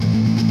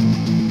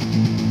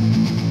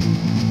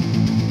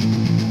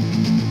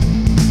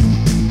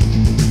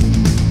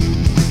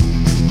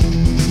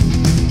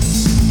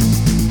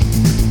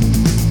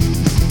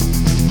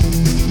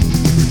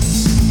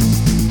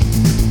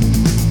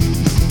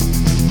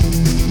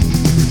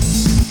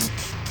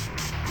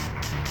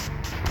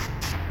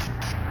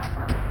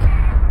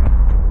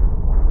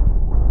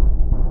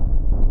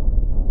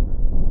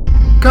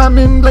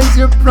diamond, blaze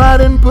your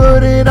pride and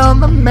put it on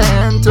the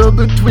mantle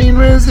between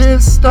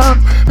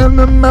resistance and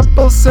the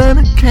maple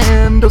scented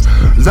candles.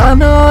 'Cause I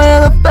know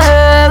you're the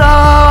fate of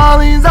all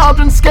these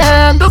alternate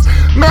scandals.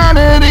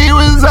 Humanity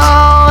was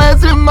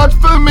always too much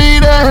for me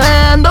to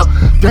handle.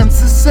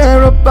 Dance the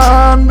Sarah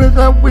Bond with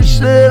I wish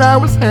that I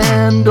was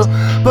handled.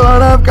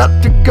 But I've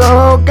got to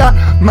go, got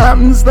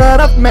mountains that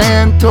I've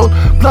mantled.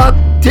 Plot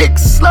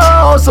ticks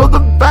slow, so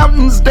the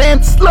fountains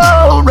dance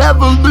slow.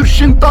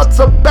 Revolution thoughts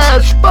are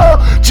bashful,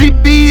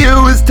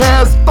 GPU is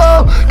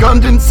taskful.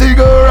 Guns and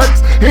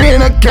cigarettes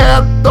in a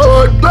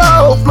cathode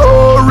glow.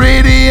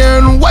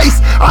 Floridian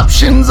waste,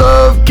 options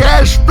of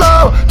cash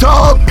flow.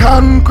 Tall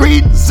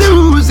concrete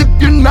zoos, if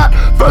you're not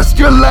first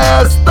you're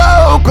last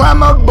though.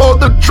 Climb aboard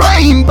the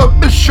train, but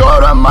be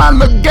sure to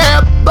mind the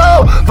gap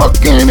though.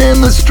 Fucking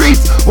in the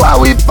streets while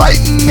we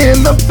fighting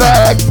in the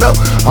back though.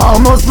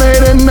 Almost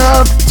made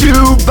enough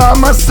to buy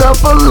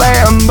myself a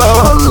Lambo,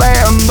 a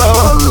Lambo,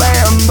 a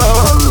Lambo,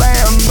 a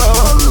Lambo,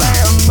 a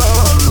Lambo,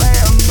 a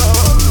Lambo,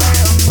 a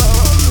Lambo,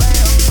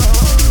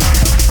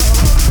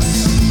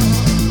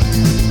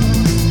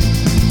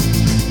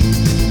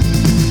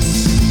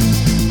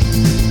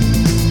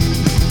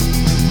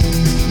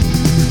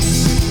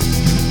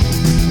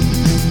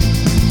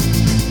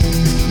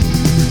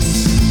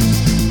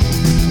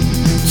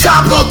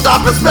 toppled the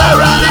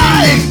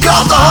prosperity,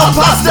 called the whole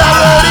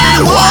posterity.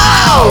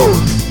 Wow!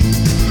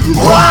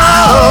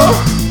 Wow!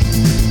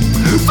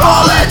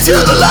 Fall into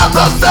the lap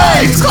of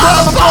things,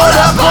 climb aboard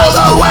and pull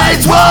the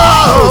weight.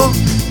 Whoa!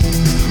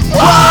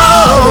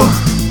 Whoa!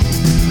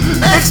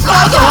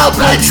 Explode the whole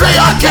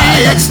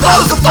patriarchy,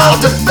 expose the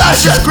fault of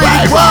fascist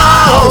greed.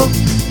 Whoa!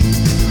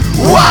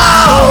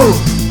 Whoa!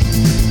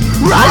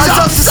 Rise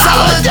up to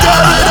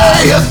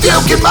solidarity if you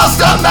can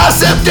muster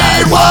massive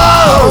deed.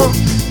 Whoa!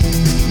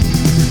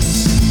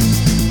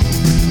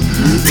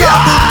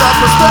 Toppled the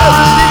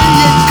prosperity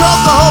and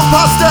called the whole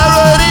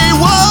posterity.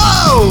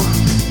 Whoa!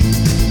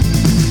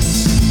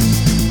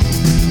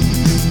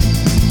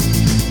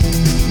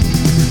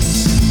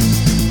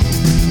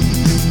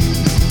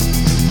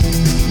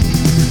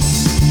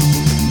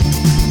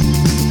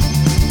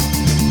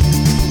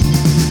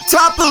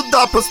 Toppled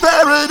the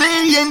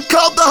prosperity and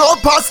called the whole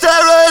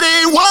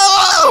posterity.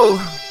 Whoa!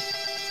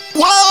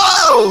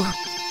 Whoa!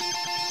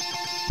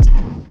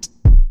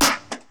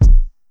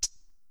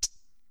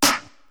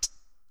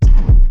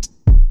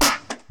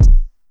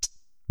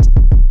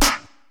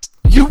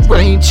 You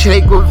ain't Che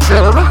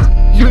Guevara,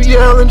 you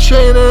yelling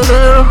chain and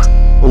arrow,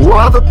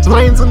 while the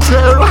plains and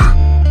terror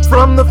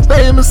from the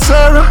famous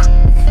Sarah.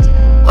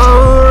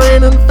 Oh,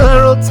 rain and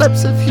feral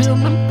types of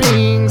human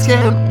beings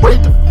can't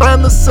wait to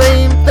find the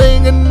same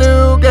thing in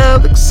new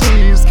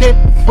galaxies. Can't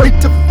wait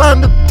to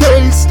find a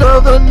taste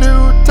of a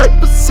new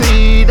type of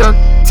seed.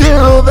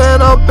 Until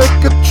then I'll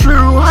bake a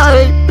true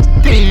hype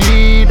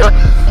indeed.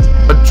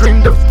 A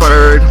dream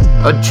deferred,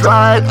 a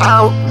dried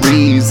out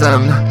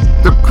reason.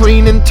 The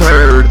queen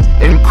interred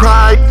and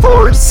cried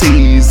for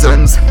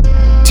seasons.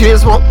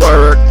 Tears won't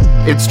work,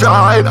 it's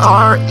dried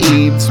our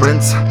eaves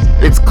rinse.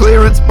 It's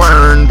clear it's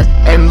burned,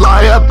 and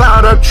lie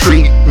about our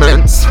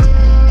treatments.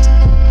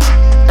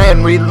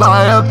 And we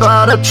lie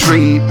about our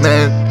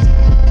treatment.